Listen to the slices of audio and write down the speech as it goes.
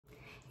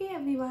Hey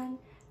everyone,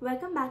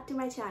 welcome back to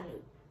my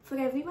channel. For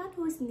everyone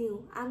who's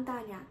new, I'm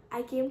Tanya.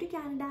 I came to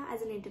Canada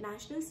as an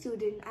international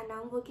student and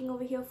now I'm working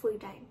over here full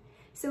time.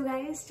 So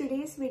guys,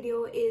 today's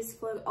video is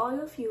for all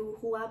of you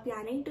who are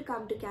planning to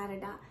come to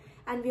Canada,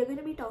 and we're going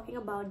to be talking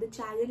about the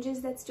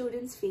challenges that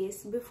students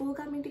face before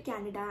coming to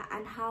Canada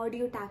and how do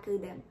you tackle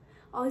them.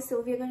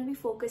 Also, we're going to be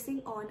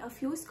focusing on a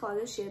few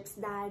scholarships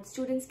that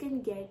students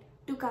can get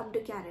to come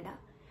to Canada.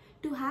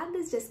 To have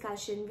this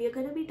discussion, we are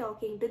going to be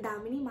talking to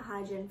Damini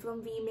Mahajan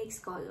from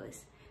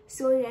weMakeScholars.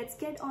 So let's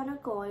get on a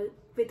call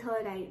with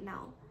her right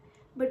now.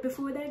 But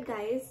before that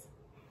guys,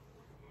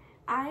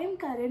 I am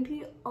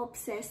currently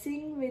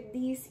obsessing with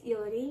these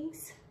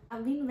earrings.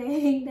 I've been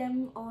wearing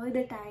them all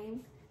the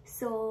time.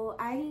 So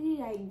I really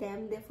like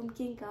them. They're from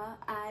Kinka,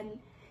 and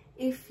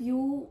if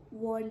you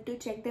want to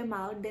check them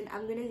out, then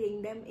I'm going to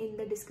link them in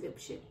the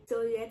description.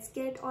 So let's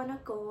get on a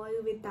call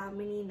with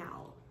Damini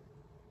now.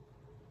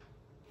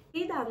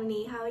 Hey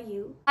Damini, how are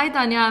you? Hi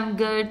Tanya, I'm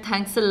good.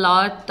 Thanks a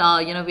lot.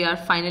 We are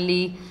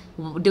finally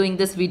doing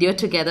this video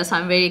together, so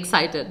I'm very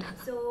excited.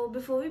 So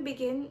before we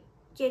begin,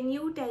 can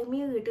you tell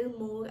me a little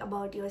more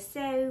about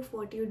yourself,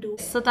 what you do?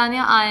 So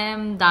Tanya, I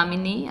am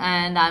Damini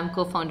and I'm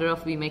co-founder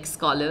of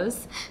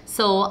weMakeScholars.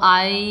 So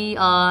me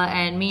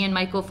and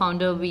my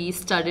co-founder, we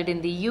studied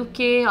in the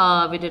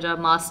UK. We did our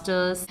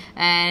masters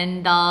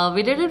and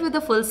we did it with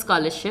a full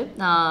scholarship.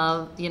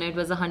 It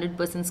was a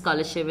 100%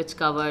 scholarship which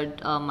covered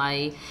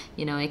my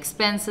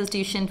expenses,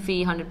 tuition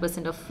fee,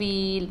 100% of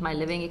fee, my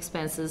living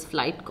expenses,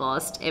 flight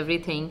cost,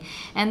 everything.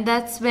 And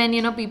that's when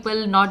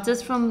people not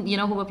just from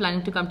who were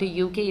planning to come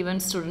to UK, even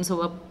students who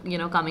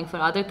were coming for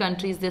other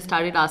countries, they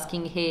started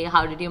asking, hey,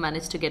 how did you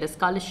manage to get a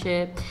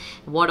scholarship,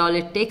 what all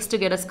it takes to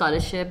get a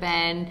scholarship.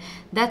 And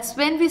that's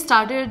when we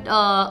started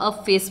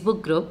a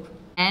Facebook group,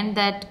 and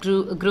that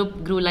group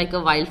grew like a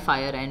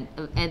wildfire.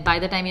 And by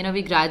the time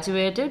we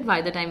graduated,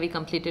 by the time we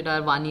completed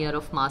our 1 year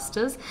of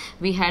masters,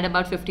 we had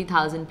about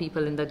 50,000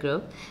 people in the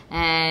group.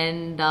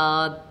 And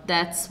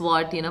that's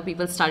what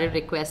people started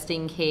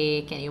requesting,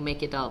 hey, can you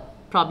make it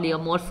probably a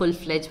more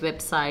full-fledged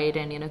website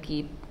and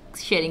keep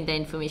sharing the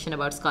information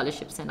about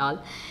scholarships and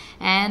all.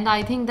 And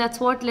I think that's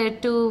what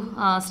led to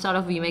start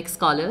of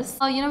weMakeScholars.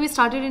 We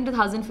started in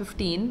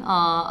 2015.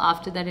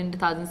 After that, in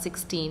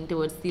 2016,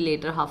 towards the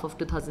later half of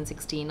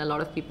 2016, a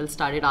lot of people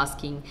started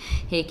asking,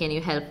 hey, can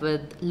you help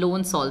with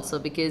loans also?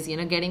 Because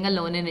getting a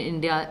loan in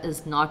India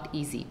is not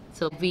easy.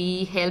 So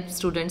we help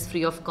students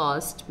free of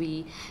cost.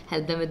 We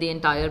help them with the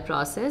entire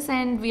process,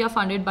 and we are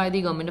funded by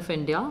the Government of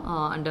India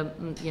under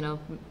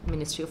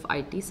Ministry of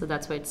IT. So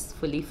that's why it's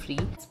fully free.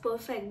 That's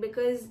perfect,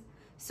 because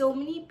so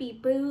many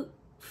people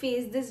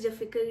face this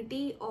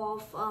difficulty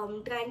of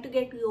trying to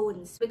get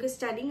loans, because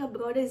studying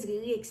abroad is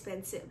really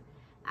expensive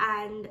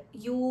and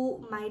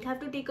you might have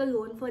to take a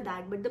loan for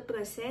that, but the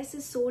process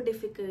is so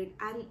difficult,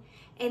 and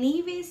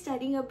anyway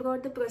studying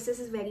abroad, the process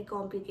is very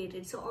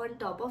complicated. So on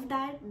top of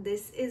that,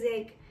 this is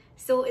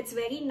so it's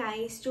very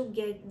nice to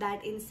get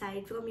that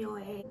insight from your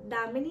end.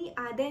 Damini,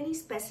 are there any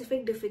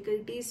specific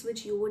difficulties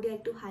which you would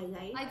like to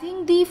highlight? I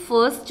think the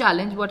first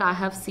challenge what I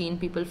have seen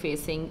people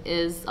facing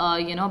is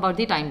about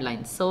the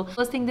timelines. So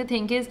first thing they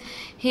think is,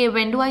 hey,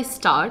 when do I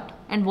start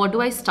and what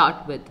do I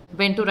start with?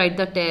 When to write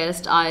the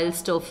test,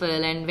 IELTS,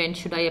 TOEFL, and when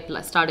should I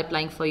start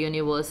applying for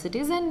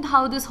universities, and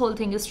how this whole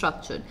thing is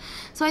structured.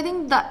 So I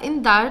think that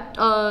in that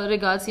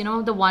regards,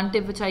 the one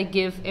tip which I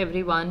give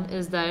everyone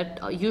is that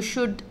you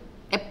should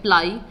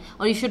apply,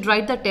 or you should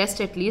write the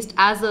test at least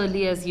as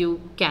early as you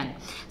can.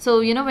 So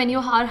when you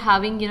are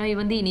having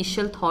even the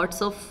initial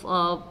thoughts of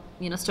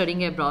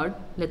studying abroad,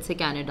 let's say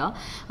Canada,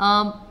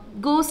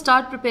 go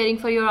start preparing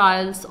for your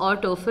IELTS or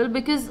TOEFL,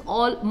 because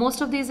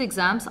most of these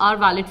exams are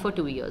valid for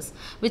 2 years,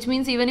 which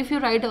means even if you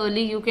write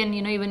early, you can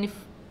even if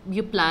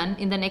you plan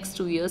in the next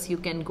 2 years, you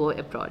can go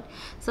abroad.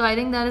 So I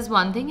think that is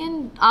one thing.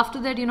 And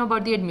after that,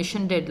 about the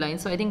admission deadline.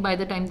 So I think by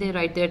the time they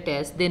write their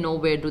test, they know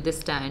where do they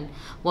stand,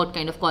 what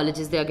kind of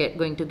colleges they are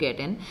going to get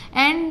in.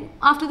 And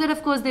after that,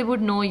 of course, they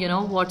would know,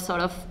 what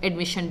sort of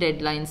admission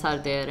deadlines are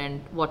there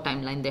and what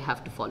timeline they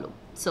have to follow.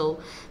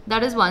 So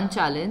that is one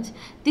challenge.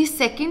 The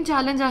second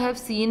challenge I have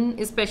seen,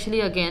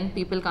 especially again,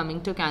 people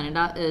coming to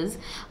Canada, is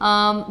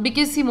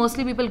because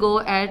mostly people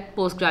go at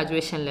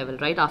post-graduation level,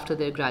 right, after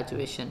their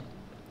graduation.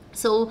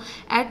 So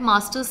at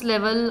master's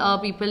level,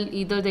 people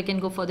either they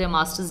can go for their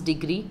master's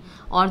degree,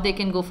 or they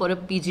can go for a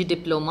PG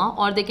diploma,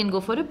 or they can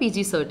go for a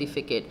PG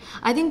certificate.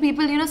 I think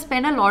people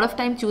spend a lot of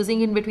time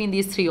choosing in between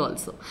these three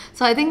also.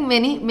 So I think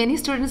many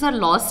students are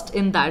lost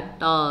in that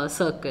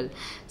circle.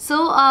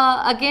 So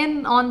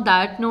again, on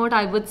that note,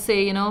 I would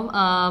say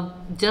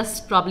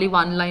just probably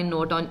one line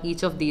note on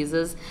each of these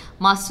is,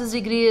 master's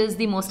degree is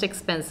the most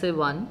expensive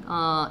one.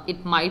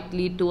 It might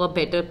lead to a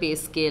better pay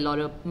scale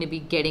or maybe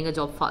getting a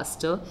job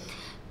faster.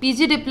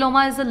 PG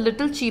diploma is a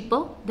little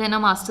cheaper than a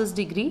master's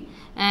degree,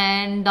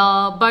 and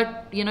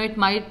but it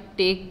might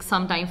take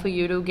some time for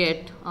you to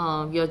get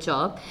your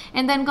job.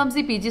 And then comes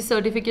the PG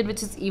certificate,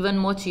 which is even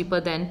more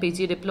cheaper than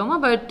PG diploma,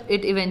 but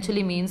it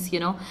eventually means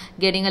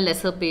getting a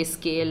lesser pay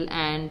scale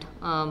and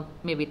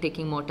maybe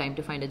taking more time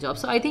to find a job.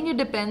 So I think it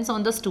depends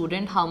on the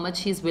student how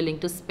much he's willing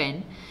to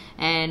spend,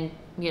 and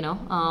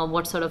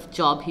what sort of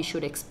job he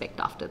should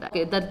expect after that.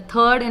 Okay, the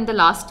third and the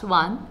last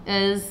one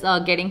is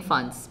getting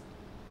funds.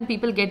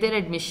 People get their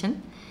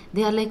admission,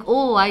 they are like,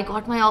 oh, I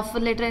got my offer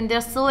letter, and they're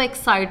so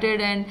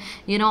excited and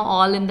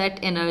all in that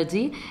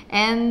energy,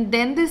 and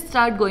then they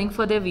start going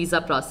for their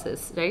visa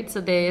process, right? So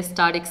they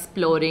start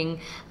exploring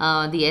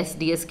the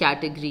SDS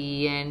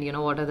category and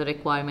what are the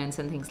requirements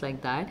and things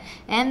like that,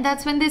 and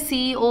that's when they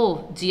see,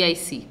 oh,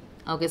 GIC.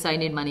 Okay, so I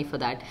need money for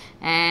that,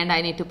 and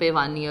I need to pay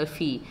 1 year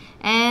fee,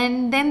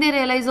 and then they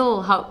realize, oh,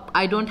 how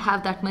I don't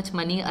have that much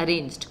money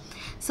arranged.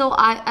 So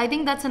I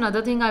think that's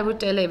another thing I would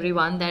tell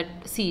everyone, that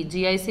see,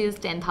 GIC is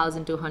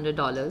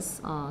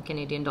 $10,200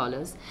 Canadian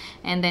dollars,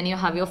 and then you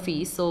have your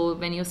fee. So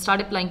when you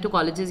start applying to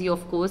colleges, you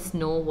of course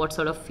know what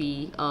sort of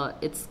fee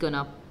it's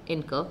gonna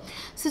incur.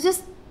 So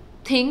just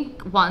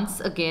think once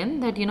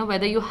again that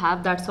whether you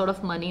have that sort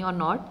of money or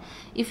not.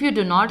 If you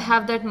do not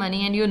have that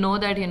money, and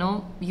that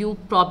you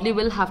probably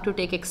will have to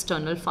take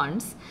external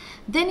funds,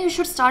 then you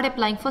should start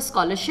applying for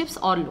scholarships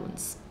or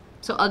loans.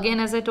 So again,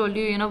 as I told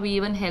you, we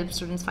even help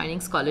students finding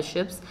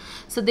scholarships.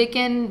 So they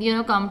can,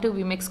 come to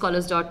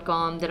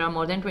weMakeScholars.com. There are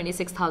more than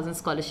 26,000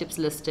 scholarships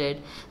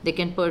listed. They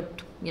can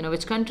put,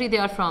 which country they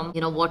are from,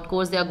 what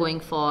course they are going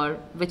for,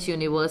 which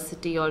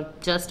university, or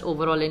just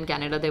overall in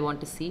Canada they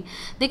want to see.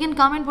 They can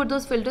come and put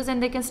those filters,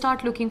 and they can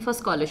start looking for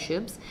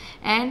scholarships.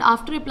 And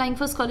after applying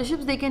for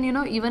scholarships, they can,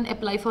 even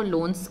apply for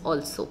loans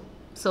also.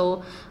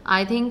 So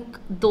I think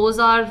those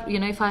are,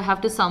 if I have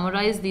to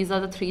summarize, these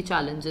are the 3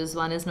 challenges.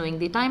 One is knowing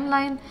the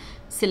timeline,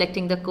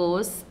 selecting the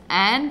course,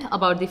 and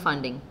about the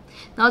funding.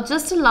 Now,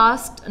 just a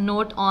last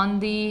note on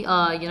the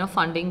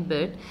funding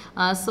bit.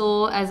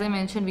 So as I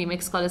mentioned,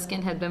 weMakeScholars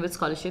can help them with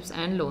scholarships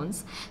and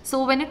loans.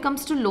 So when it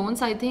comes to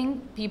loans, I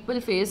think people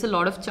face a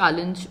lot of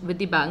challenge with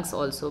the banks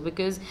also,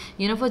 because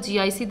for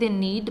GIC they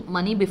need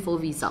money before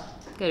visa.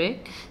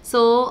 Correct.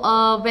 So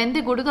when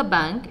they go to the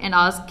bank and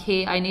ask,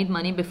 hey, I need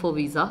money before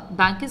visa,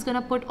 bank is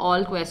gonna put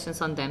all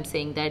questions on them,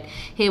 saying that,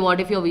 hey, what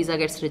if your visa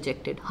gets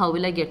rejected? How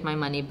will I get my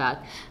money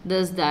back?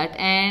 This, that.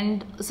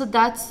 And so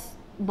that's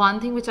one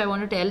thing which I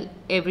want to tell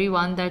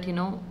everyone, that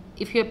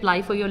if you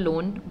apply for your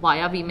loan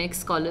via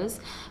weMakeScholars,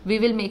 we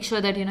will make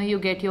sure that you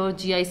get your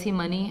GIC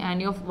money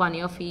and your 1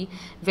 year fee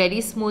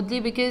very smoothly,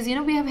 because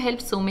we have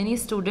helped so many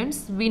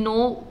students. We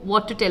know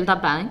what to tell the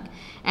bank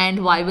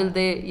and why will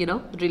they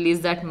release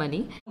that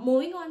money.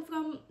 Moving on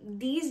from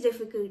these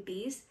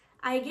difficulties,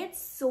 I get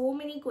so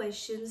many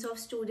questions of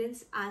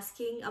students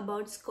asking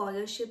about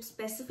scholarships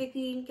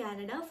specifically in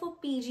Canada for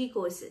PG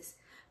courses,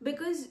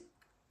 because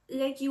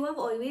like you have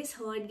always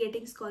heard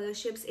getting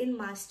scholarships in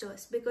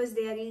masters because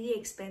they are really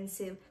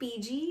expensive.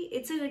 PG,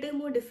 it's a little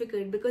more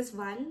difficult because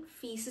one,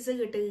 fees is a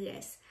little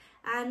less,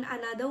 and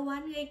another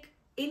one, like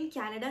in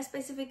Canada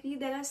specifically,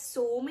 there are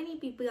so many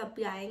people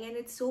applying and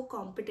it's so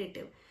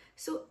competitive.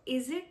 So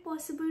is it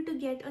possible to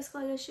get a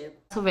scholarship?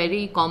 It's a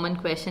very common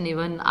question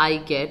even I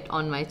get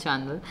on my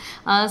channel.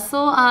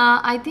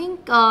 I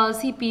think,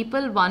 see,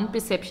 people, one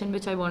perception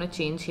which I want to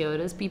change here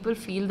is people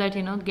feel that,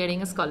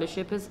 getting a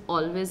scholarship is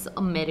always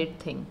a merit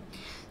thing.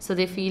 So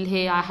they feel,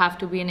 hey, I have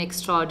to be an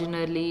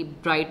extraordinarily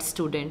bright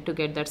student to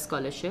get that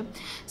scholarship.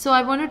 So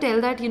I want to tell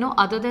that,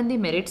 other than the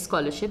merit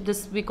scholarship,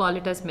 this we call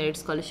it as merit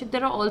scholarship,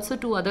 there are also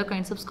 2 other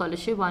kinds of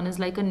scholarship. One is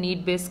like a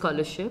need-based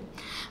scholarship,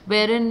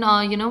 wherein,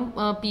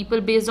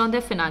 people based on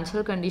their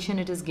financial condition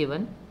it is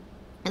given.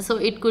 So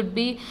it could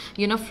be,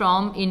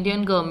 from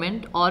Indian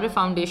government or a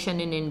foundation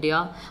in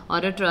India or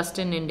a trust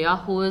in India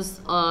who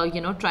is,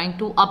 trying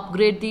to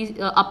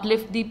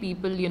uplift the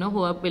people,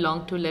 who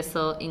belong to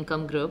lesser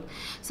income group.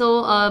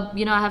 So, I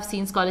have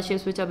seen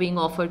scholarships which are being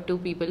offered to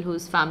people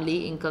whose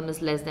family income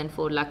is less than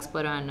 4 lakhs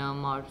per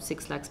annum or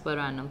 6 lakhs per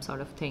annum sort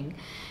of thing.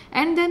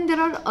 And then there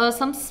are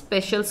some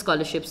special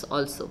scholarships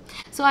also.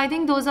 So I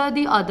think those are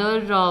the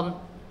other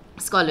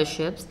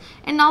scholarships.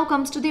 And now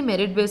comes to the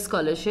merit-based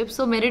scholarship.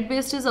 So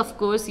merit-based is, of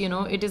course,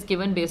 it is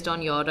given based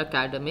on your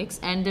academics,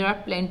 and there are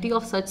plenty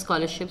of such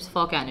scholarships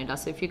for Canada.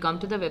 So if you come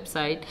to the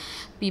website,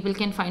 people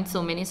can find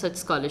so many such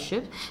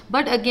scholarships.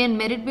 But again,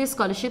 merit-based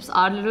scholarships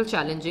are a little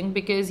challenging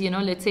because,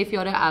 let's say if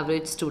you're an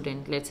average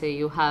student, let's say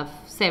you have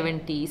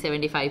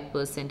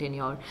 75% in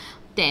your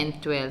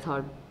 10th, 12th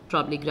or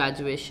probably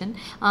graduation,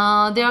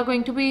 they are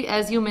going to be,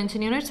 as you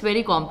mentioned, it's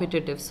very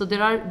competitive. So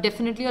there are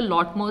definitely a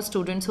lot more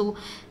students who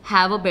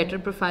have a better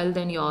profile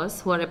than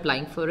yours who are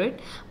applying for it.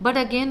 But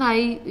again,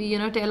 I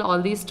tell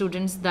all these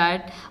students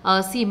that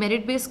see,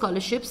 merit-based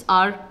scholarships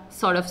are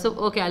sort of, so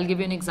okay, I'll give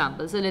you an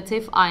example. So let's say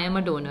if I am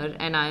a donor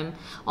and I'm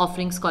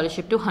offering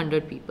scholarship to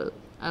 100 people,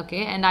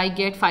 okay, and I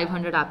get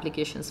 500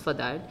 applications for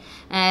that,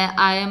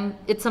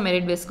 it's a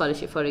merit-based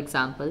scholarship, for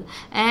example,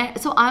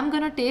 so I'm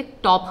gonna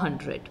take top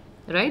 100.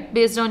 right,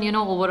 based on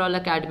overall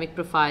academic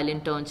profile,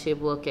 internship,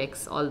 work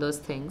ex, all those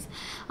things.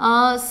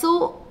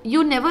 So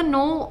you never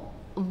know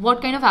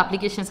what kind of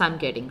applications I'm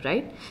getting,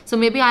 right? So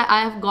maybe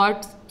I have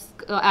got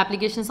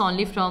applications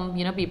only from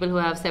people who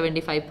have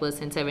 75%,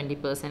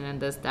 70%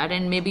 and this that,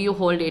 and maybe you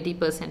hold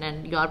 80%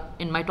 and you are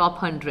in my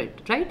top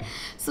 100, right?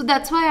 So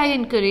that's why I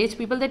encourage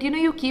people that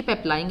you keep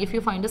applying. If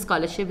you find a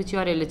scholarship which you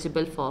are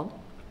eligible for,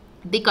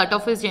 the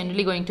cutoff is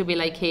generally going to be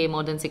like, hey,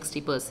 more than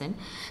 60%,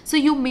 so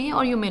you may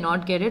or you may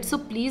not get it. So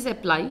please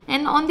apply.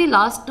 And on the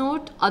last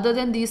note, other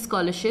than these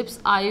scholarships,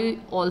 I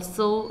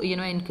also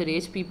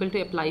encourage people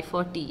to apply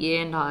for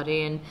TA and RA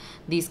and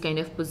these kind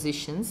of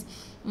positions,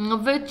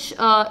 which is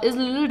a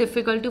little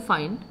difficult to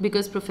find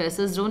because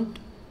professors don't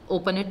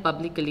open it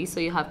publicly.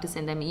 So you have to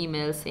send them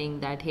emails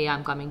saying that, hey,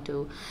 I'm coming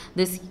to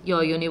this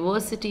your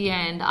university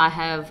and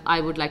I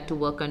would like to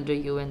work under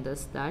you and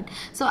this that.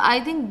 So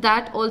I think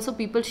that also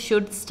people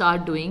should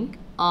start doing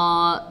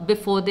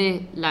before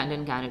they land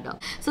in Canada.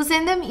 So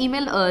send them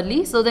email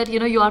early so that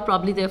you are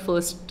probably their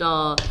first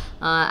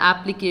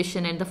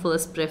application and the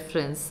first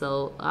preference.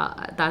 So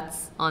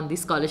that's on the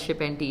scholarship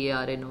and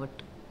TARA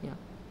note. Yeah.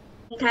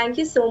 Thank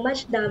you so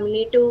much,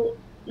 Damini, to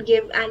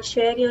give and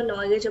share your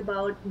knowledge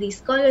about these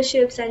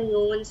scholarships and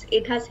loans.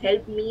 It has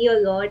helped me a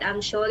lot. I'm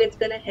sure it's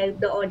going to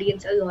help the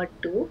audience a lot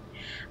too.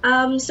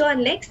 So our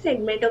next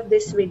segment of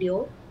this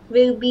video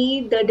will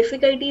be the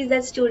difficulties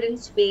that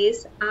students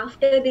face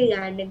after they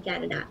land in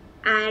Canada.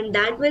 And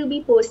that will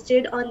be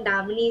posted on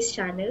Damini's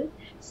channel.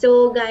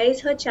 So guys,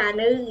 her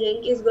channel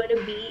link is going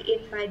to be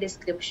in my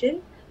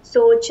description.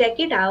 So check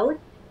it out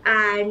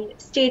and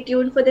stay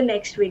tuned for the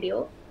next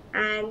video.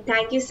 And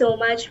thank you so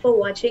much for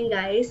watching,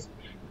 guys.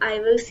 I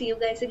will see you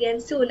guys again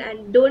soon.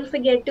 And don't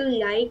forget to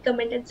like,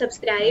 comment, and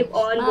subscribe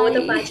on both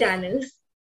of our channels.